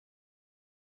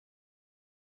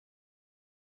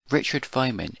Richard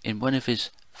Feynman, in one of his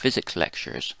physics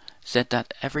lectures, said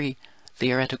that every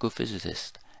theoretical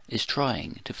physicist is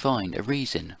trying to find a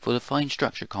reason for the fine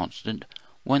structure constant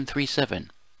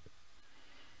 137.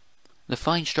 The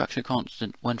fine structure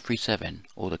constant 137,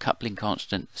 or the coupling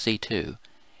constant C2,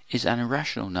 is an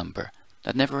irrational number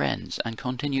that never ends and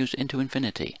continues into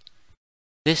infinity.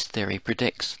 This theory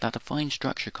predicts that a fine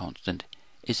structure constant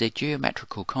is a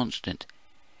geometrical constant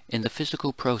in the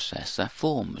physical process that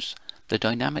forms the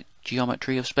dynamic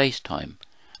geometry of spacetime,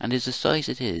 and is the size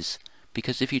it is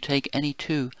because if you take any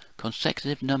two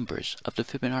consecutive numbers of the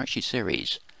Fibonacci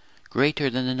series greater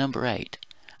than the number 8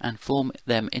 and form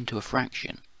them into a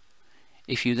fraction,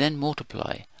 if you then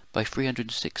multiply by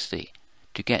 360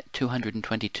 to get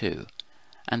 222,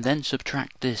 and then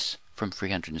subtract this from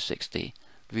 360,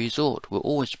 the result will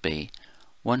always be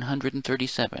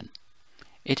 137.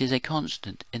 It is a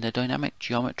constant in the dynamic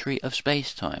geometry of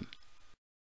spacetime.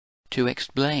 To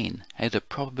explain how the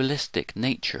probabilistic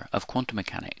nature of quantum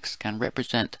mechanics can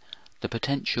represent the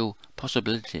potential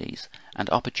possibilities and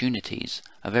opportunities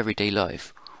of everyday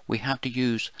life, we have to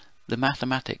use the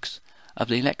mathematics of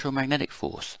the electromagnetic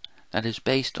force that is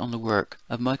based on the work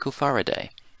of Michael Faraday.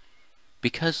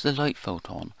 Because the light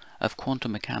photon of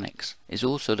quantum mechanics is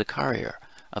also the carrier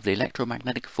of the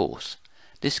electromagnetic force,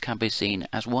 this can be seen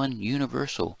as one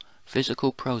universal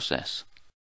physical process.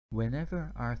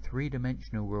 Whenever our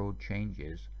three-dimensional world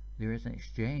changes, there is an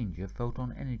exchange of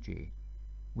photon energy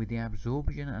with the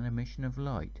absorption and emission of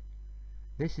light.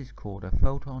 This is called a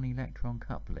photon-electron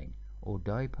coupling, or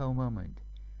dipole moment,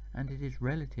 and it is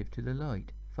relative to the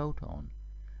light photon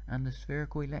and the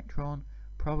spherical electron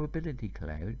probability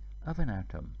cloud of an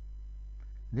atom.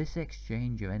 This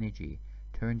exchange of energy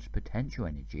turns potential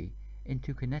energy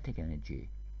into kinetic energy,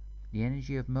 the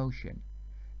energy of motion,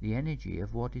 the energy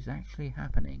of what is actually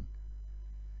happening.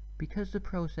 Because the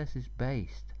process is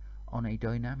based on a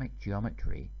dynamic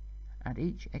geometry, at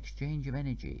each exchange of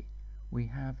energy we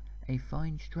have a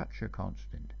fine structure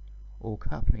constant, or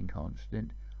coupling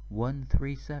constant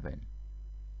 137.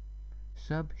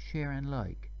 Sub, share and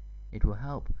like, it will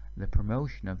help the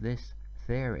promotion of this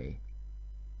theory.